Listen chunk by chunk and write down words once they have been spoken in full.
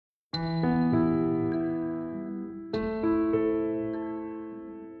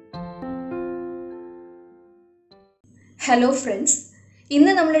Hello friends,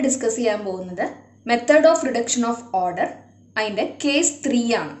 ഇന്ന് നമ്മൾ discuss ചെയ്യാൻ പോകുന്നത് method of reduction of order അതിൻ്റെ കേസ് 3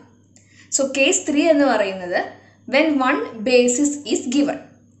 ആണ്. സോ കേസ് 3 എന്ന് പറയുന്നത് when one basis is given.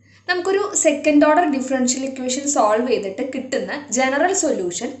 നമുക്കൊരു second order differential equation solve ചെയ്തിട്ട് കിട്ടുന്ന ജനറൽ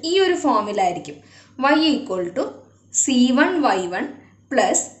സൊല്യൂഷൻ ഈ ഒരു ഫോമിലായിരിക്കും. y = c1y1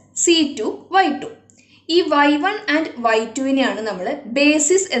 plus c2y2. ഈ y1 ആൻഡ് y2നെയാണ് നമ്മൾ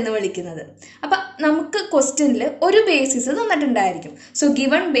ബേസിസ് എന്ന് വിളിക്കുന്നത്. അപ്പം നമുക്ക് ക്വസ്റ്റ്യനിൽ ഒരു basis തന്നിട്ടുണ്ടായിരിക്കും. So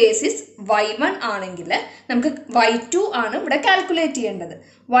given basis y1 ആണെങ്കിൽ നമുക്ക് y2 ആണ് ഇവിടെ കാൽക്കുലേറ്റ് ചെയ്യേണ്ടത്.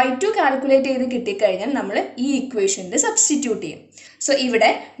 y2 കാൽക്കുലേറ്റ് ചെയ്ത് കിട്ടിക്കഴിഞ്ഞാൽ നമ്മൾ ഈ ഇക്വേഷനിൽ സബ്സ്റ്റിറ്റ്യൂട്ട് ചെയ്യും. സോ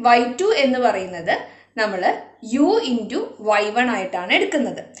ഇവിടെ y2 എന്ന് പറയുന്നത് നമ്മൾ u ഇൻറ്റു y1 ആയിട്ടാണ്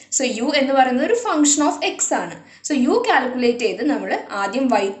എടുക്കുന്നത്. സോ u എന്ന് പറയുന്നത് ഒരു ഫംഗ്ഷൻ ഓഫ് എക്സ് ആണ്. സോ u കാൽക്കുലേറ്റ് ചെയ്ത് നമ്മൾ ആദ്യം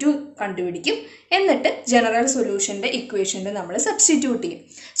y2 കണ്ടുപിടിക്കും, എന്നിട്ട് ജനറൽ സൊല്യൂഷൻ്റെ ഇക്വേഷനിൽ നമ്മൾ സബ്സ്റ്റിറ്റ്യൂട്ട് ചെയ്യും.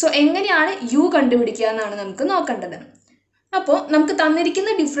 സോ എങ്ങനെയാണ് u കണ്ടുപിടിക്കുക എന്നാണ് നമുക്ക് നോക്കേണ്ടത്. അപ്പോൾ നമുക്ക്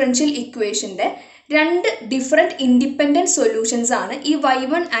തന്നിരിക്കുന്ന ഡിഫറൻഷ്യൽ ഇക്വേഷൻ്റെ രണ്ട് ഡിഫറെൻറ്റ് ഇൻഡിപെൻഡൻറ്റ് സൊല്യൂഷൻസ് ആണ് ഈ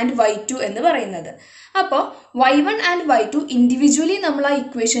y1 ആൻഡ് y2 എന്ന് പറയുന്നത്. അപ്പോൾ y1 ആൻഡ് y2 ഇൻഡിവിജ്വലി നമ്മൾ ആ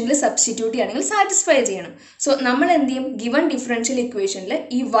ഇക്വേഷനിൽ സബ്സ്റ്റിറ്റ്യൂട്ട് ചെയ്യുകയാണെങ്കിൽ സാറ്റിസ്ഫൈ ചെയ്യണം. സോ നമ്മൾ എന്ത് ചെയ്യും, ഗിവൺ ഡിഫറൻഷ്യൽ ഇക്വേഷനിൽ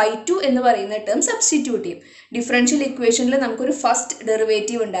ഈ y2 എന്ന് പറയുന്ന ടേം സബ്സ്റ്റിറ്റ്യൂട്ട് ചെയ്യും. ഡിഫറൻഷ്യൽ ഇക്വേഷനിൽ നമുക്കൊരു ഫസ്റ്റ്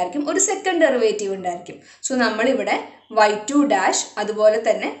ഡെറിവേറ്റീവ് ഉണ്ടായിരിക്കും, ഒരു സെക്കൻഡ് ഡെറിവേറ്റീവ് ഉണ്ടായിരിക്കും. സോ നമ്മളിവിടെ y2 ഡാഷ് അതുപോലെ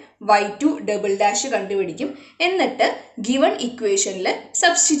തന്നെ y2 ഡബിൾ ഡാഷ് കണ്ടുപിടിക്കും, എന്നിട്ട് ഗിവൺ ഇക്വേഷനിൽ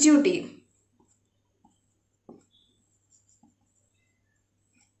സബ്സ്റ്റിറ്റ്യൂട്ട് ചെയ്യും.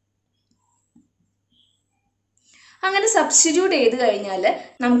 അങ്ങനെ സബ്സ്റ്റിറ്റ്യൂട്ട് ചെയ്ത് കഴിഞ്ഞാൽ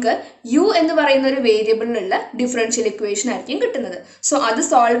നമുക്ക് u എന്ന് പറയുന്ന ഒരു വേരിയബിളിലുള്ള ഡിഫറൻഷ്യൽ ഇക്വേഷൻ ആയിരിക്കും കിട്ടുന്നത്. സോ അത്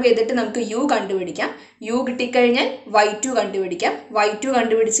സോൾവ് ചെയ്തിട്ട് നമുക്ക് u കണ്ടുപിടിക്കാം. u കിട്ടിക്കഴിഞ്ഞാൽ y2 കണ്ടുപിടിക്കാം. y2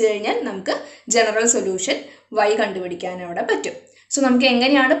 കണ്ടുപിടിച്ച് കഴിഞ്ഞാൽ നമുക്ക് ജനറൽ സൊല്യൂഷൻ y കണ്ടുപിടിക്കാൻ അവിടെ പറ്റും. സോ നമുക്ക്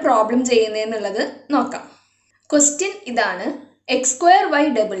എങ്ങനെയാണ് പ്രോബ്ലം ചെയ്യുന്നതെന്നുള്ളത് നോക്കാം. ക്വസ്റ്റ്യൻ ഇതാണ്: x2y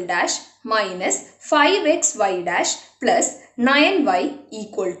double dash minus 5xy dash plus 9y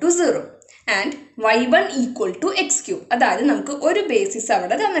 = 0 and y1 = x3. അതായത് നമുക്ക് ഒരു ബേസിസ്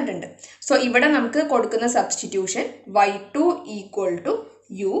അവിടെ തന്നിട്ടുണ്ട്. സോ ഇവിടെ നമുക്ക് കൊടുക്കുന്ന സബ്സ്റ്റിറ്റ്യൂഷൻ y2 =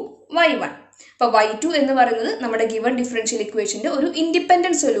 u y1. അപ്പോൾ y2 എന്ന് പറയുന്നത് നമ്മുടെ ഗിവൺ ഡിഫറൻഷ്യൽ ഇക്വേഷൻ്റെ ഒരു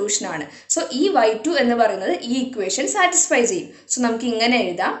ഇൻഡിപെൻഡൻറ്റ് സൊല്യൂഷൻ ആണ്. സോ ഈ y2 എന്ന് പറയുന്നത് ഈ ഇക്വേഷൻ സാറ്റിസ്ഫൈ ചെയ്യും. സോ നമുക്ക് ഇങ്ങനെ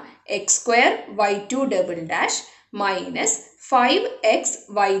എഴുതാം: x2y2 double dash minus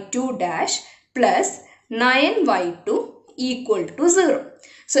 5xy2 dash plus 9y2 = 0.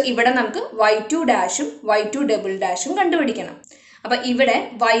 So ഇവിടെ നമുക്ക് y2 ഡാഷും y2 ഡബിൾ ഡാഷും കണ്ടുപിടിക്കണം. അപ്പം ഇവിടെ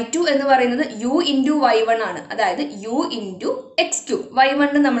y2 എന്ന് പറയുന്നത് u ഇൻറ്റു y1 ആണ്, അതായത് u ഇൻറ്റു x3.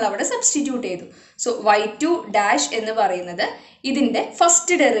 y1 നമ്മൾ അവിടെ സബ്സ്റ്റിറ്റ്യൂട്ട് ചെയ്തു. സോ y2 ഡാഷ് എന്ന് പറയുന്നത് ഇതിൻ്റെ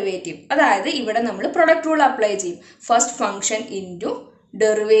ഫസ്റ്റ് ഡെറിവേറ്റീവ്, അതായത് ഇവിടെ നമ്മൾ പ്രൊഡക്റ്റ് റൂൾ അപ്ലൈ ചെയ്യും. First function into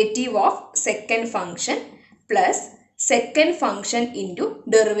derivative of second function plus second function into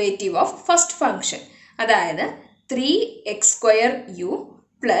derivative of first function, അതായത് 3x2u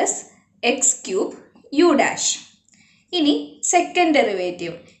plus x3 u dash. ഇനി സെക്കൻഡ്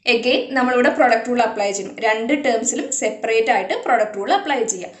ഡെറിവേറ്റീവ് എഗെയിൻ നമ്മളിവിടെ പ്രൊഡക്റ്റ് റൂൾ അപ്ലൈ ചെയ്യണം. രണ്ട് ടേംസിലും separate ആയിട്ട് പ്രൊഡക്റ്റ് റൂൾ അപ്ലൈ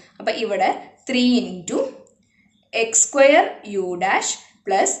ചെയ്യാം. അപ്പം ഇവിടെ 3 into x2u dash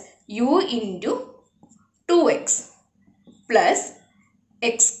plus u into 2x plus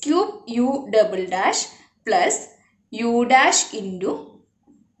x3 u double dash plus u dash into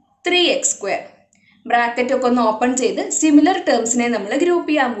 3x2. Bracket ഒക്കെ ഒന്ന് ഓപ്പൺ ചെയ്ത് സിമിലർ ടേംസിനെ നമ്മൾ ഗ്രൂപ്പ്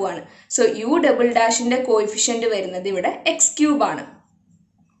ചെയ്യാൻ പോവാണ്. സോ യു ഡബിൾ ഡാഷിൻ്റെ കോയിഫിഷ്യൻ്റ് വരുന്നത് ഇവിടെ x3 ആണ്,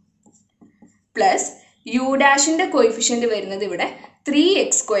 പ്ലസ് യു ഡാഷിൻ്റെ കോയിഫിഷ്യൻ്റ് വരുന്നത് ഇവിടെ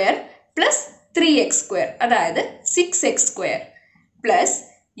 3x2 പ്ലസ് 3x2, അതായത് 6x2 പ്ലസ്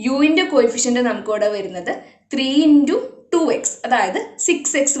യുവിൻ്റെ കോയിഫിഷ്യൻ്റ് നമുക്കിവിടെ വരുന്നത് 3 ഇൻറ്റു 2x, അതായത്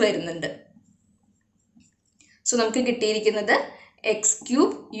 6x വരുന്നുണ്ട്. സോ നമുക്ക് കിട്ടിയിരിക്കുന്നത് x3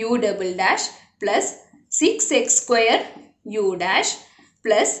 u double dash plus 6x2 u dash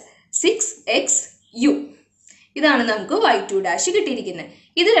plus 6xu. ഇതാണ് നമുക്ക് y2 ഡാഷ് കിട്ടിയിരിക്കുന്നത്.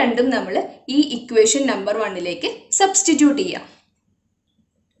 ഇത് രണ്ടും നമ്മൾ ഈ ഇക്വേഷൻ നമ്പർ 1ലേക്ക് സബ്സ്റ്റിറ്റ്യൂട്ട് ചെയ്യാം.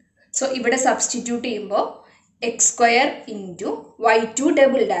 സോ ഇവിടെ സബ്സ്റ്റിറ്റ്യൂട്ട് ചെയ്യുമ്പോൾ x2 into y2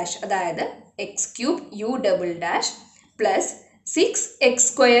 double dash, അതായത് x3 u double dash plus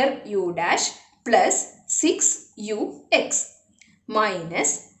 6x2 u dash plus 6ux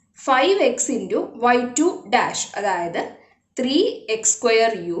minus 5x into y2 dash, അതായത്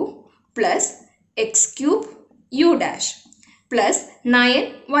 3x2u plus x3 u dash plus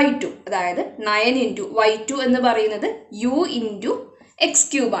 9y2, അതായത് 9 into y2 എന്ന് പറയുന്നത് u into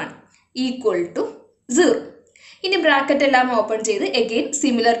x3 ആണ്, = 0. ഇനി bracket എല്ലാം open ചെയ്ത് again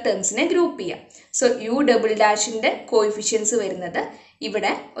similar ടേംസിനെ group ചെയ്യാം. So you double ഡാഷിൻ്റെ coefficients വരുന്നത്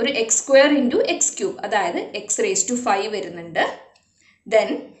ഇവിടെ ഒരു X square into X cube, അതായത് എക്സ് റേസ് ടു 5 വരുന്നുണ്ട്. ദെൻ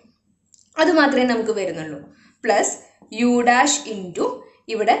അത് മാത്രമേ നമുക്ക് വരുന്നുള്ളൂ. പ്ലസ് യു ഡാഷ് ഇൻറ്റു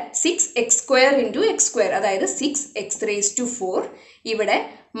ഇവിടെ 6x square into X square, അതായത് 6x റേസ് ടു 4. ഇവിടെ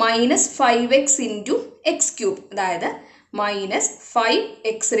minus 5x into X cube, അതായത് minus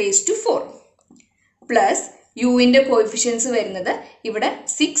 5x raise to 4. Plus യുവിൻ്റെ കോയിഫിഷ്യൻസ് വരുന്നത് ഇവിടെ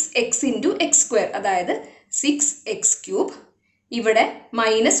 6x ഇൻറ്റു എക്സ് സ്ക്വയർ, അതായത് 6x ക്യൂബ്. ഇവിടെ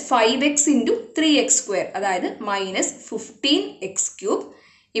minus 5x into 3x square, അതായത് മൈനസ് 15x ക്യൂബ്.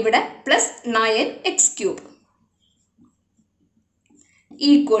 ഇവിടെ plus 9x cube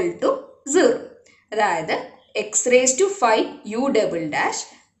equal to 0. അതായത് X raise to 5 U double dash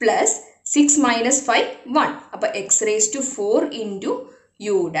plus 6 minus 5 1. അപ്പോൾ X raise to 4 into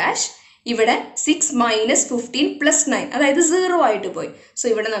you dash. ഇവിടെ 6 minus 15 plus 9, അതായത് 0 ആയിട്ട് പോയി. So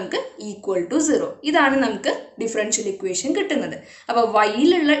ഇവിടെ നമുക്ക് ഈക്വൽ ടു 0. ഇതാണ് നമുക്ക് ഡിഫറൻഷ്യൽ ഇക്വേഷൻ കിട്ടുന്നത്. അപ്പോൾ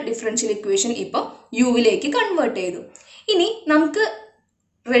വൈയിലുള്ള ഡിഫറൻഷ്യൽ ഇക്വേഷൻ ഇപ്പോൾ യുവിലേക്ക് കൺവേർട്ട് ചെയ്തു. ഇനി നമുക്ക്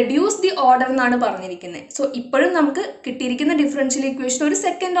റെഡ്യൂസ് ദി ഓർഡർ എന്നാണ് പറഞ്ഞിരിക്കുന്നത്. സോ ഇപ്പോഴും നമുക്ക് കിട്ടിയിരിക്കുന്ന ഡിഫറൻഷ്യൽ ഇക്വേഷൻ ഒരു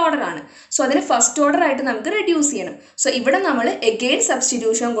സെക്കൻഡ് ഓർഡർ ആണ്. സോ അതിന് ഫസ്റ്റ് ഓർഡർ ആയിട്ട് നമുക്ക് റെഡ്യൂസ് ചെയ്യണം. സോ ഇവിടെ നമ്മൾ എഗെയിൻ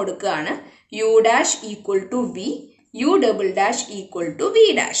സബ്സ്റ്റിറ്റ്യൂഷൻ കൊടുക്കുകയാണ്. You dash equal to V, U double dash equal to V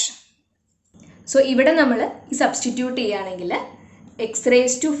dash. So ഇവിടെ നമ്മൾ ഈ സബ്സ്റ്റിറ്റ്യൂട്ട് ചെയ്യുകയാണെങ്കിൽ X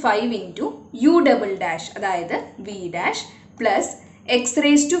raise to 5 into U double dash, അതായത് V dash, plus X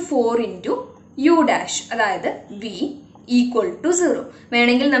raise to 4 into you dash, അതായത് V equal to 0.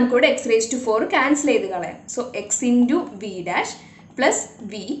 വേണമെങ്കിൽ നമുക്കിവിടെ X raise to 4 cancel ചെയ്ത് കളയാം. So X into V dash plus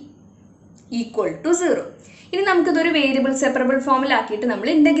V equal to 0. ഇനി നമുക്കിതൊരു variable separable ഫോമിലാക്കിയിട്ട് നമ്മൾ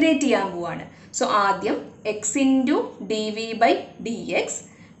integrate ചെയ്യാൻ പോവാണ്. സോ ആദ്യം X into D V by D X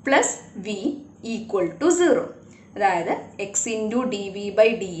plus V equal to 0. അതായത് X into D V by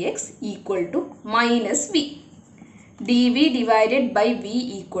D X equal to minus V. D V divided by V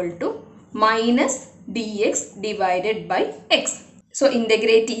equal to minus D X divided by X. So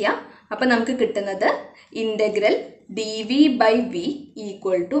integrate ചെയ്യാം. അപ്പം നമുക്ക് കിട്ടുന്നത് integral D V by V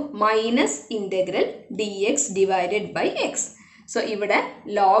equal to minus integral D X divided by X. So ഇവിടെ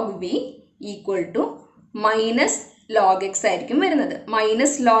log V equal to minus log X ആയിരിക്കും വരുന്നത്.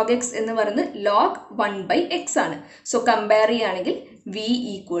 Minus log X എന്ന് പറയുന്നത് log 1 by X ആണ്. സോ കമ്പയർ ചെയ്യുകയാണെങ്കിൽ V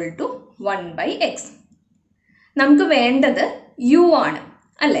equal to 1 by X. നമുക്ക് വേണ്ടത് U ആണ്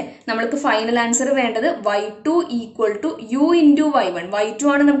അല്ലേ? നമ്മൾക്ക് ഫൈനൽ ആൻസർ വേണ്ടത് y2 equal to you into y1. y2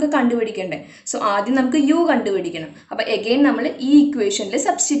 ആണ് നമുക്ക് കണ്ടുപിടിക്കേണ്ടത്. സോ ആദ്യം നമുക്ക് യു കണ്ടുപിടിക്കണം. അപ്പോൾ എഗെയിൻ നമ്മൾ ഈ ഇക്വേഷനിൽ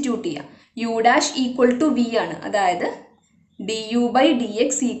സബ്സ്റ്റിറ്റ്യൂട്ട് ചെയ്യാം. You dash equal to V ആണ്, അതായത് D U by D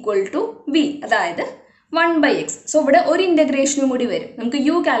X equal to V, അതായത് 1 ബൈ എക്സ്. സോ ഇവിടെ ഒരു ഇൻ്റഗ്രേഷനും കൂടി വരും. നമുക്ക്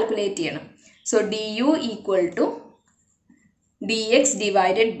യു കാൽക്കുലേറ്റ് ചെയ്യണം. So D U equal to D X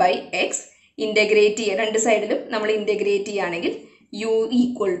divided by X. Integrate ചെയ്യുക, രണ്ട് സൈഡിലും നമ്മൾ ഇൻ്റഗ്രേറ്റ് ചെയ്യുകയാണെങ്കിൽ U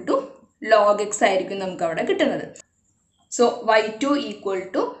equal to log X ആയിരിക്കും നമുക്ക് അവിടെ കിട്ടുന്നത്. So y2 equal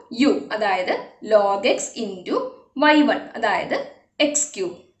to you, അതായത് ലോഗ് എക്സ് ഇൻറ്റു y1, അതായത് എക്സ്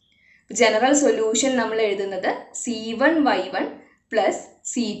ക്യൂബ്. ജനറൽ സൊല്യൂഷൻ നമ്മൾ എഴുതുന്നത് c1y1 പ്ലസ്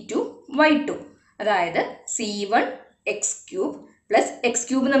c2y2, അതായത് c1 X cube plus X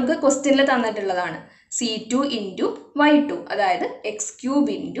cube നമുക്ക് ക്വസ്റ്റ്യനിൽ തന്നിട്ടുള്ളതാണ്. c2 ഇൻറ്റു y2, അതായത് X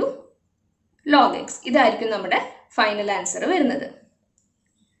cube into log X. ഇതായിരിക്കും നമ്മുടെ ഫൈനൽ ആൻസർ വരുന്നത്.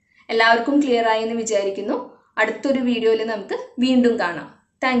 എല്ലാവർക്കും ക്ലിയർ ആയി എന്ന് വിചാരിക്കുന്നു. അടുത്തൊരു വീഡിയോയിൽ നമുക്ക് വീണ്ടും കാണാം.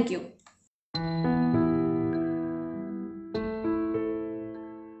 Thank you.